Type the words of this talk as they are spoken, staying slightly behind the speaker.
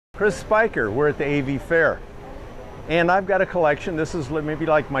Chris Spicher. We're at the AV Fair. And I've got a collection. This is maybe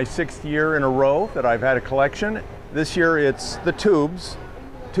like my 6th year in a row that I've had a collection. This year it's the tubes,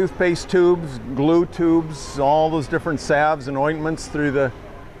 toothpaste tubes, glue tubes, all those different salves and ointments through the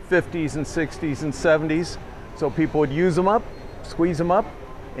 50s and 60s and 70s. So people would use them up, squeeze them up,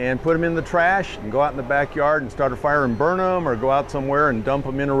 and put them in the trash and go out in the backyard and start a fire and burn them, or go out somewhere and dump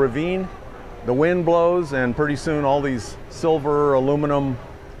them in a ravine. The wind blows and pretty soon all these silver, aluminum,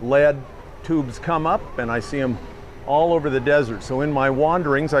 lead tubes come up, and I see them all over the desert. So in my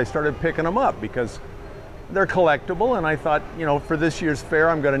wanderings I started picking them up because they're collectible, and I thought, you know, for this year's fair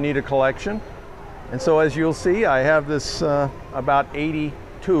I'm going to need a collection. And so as you'll see, I have this about 80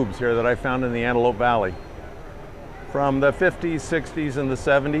 tubes here that I found in the Antelope Valley. From the 50s, 60s, and the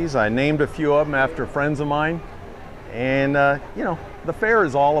 70s. I named a few of them after friends of mine. And you know, the fair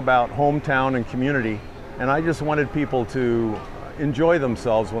is all about hometown and community, and I just wanted people to enjoy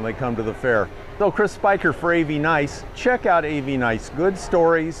themselves when they come to the fair. So Chris Spicher for AV Nice. Check out AV Nice. Good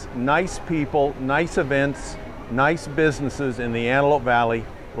stories, nice people, nice events, nice businesses in the Antelope Valley,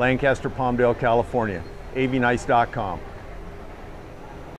 Lancaster, Palmdale, California. avnice.com.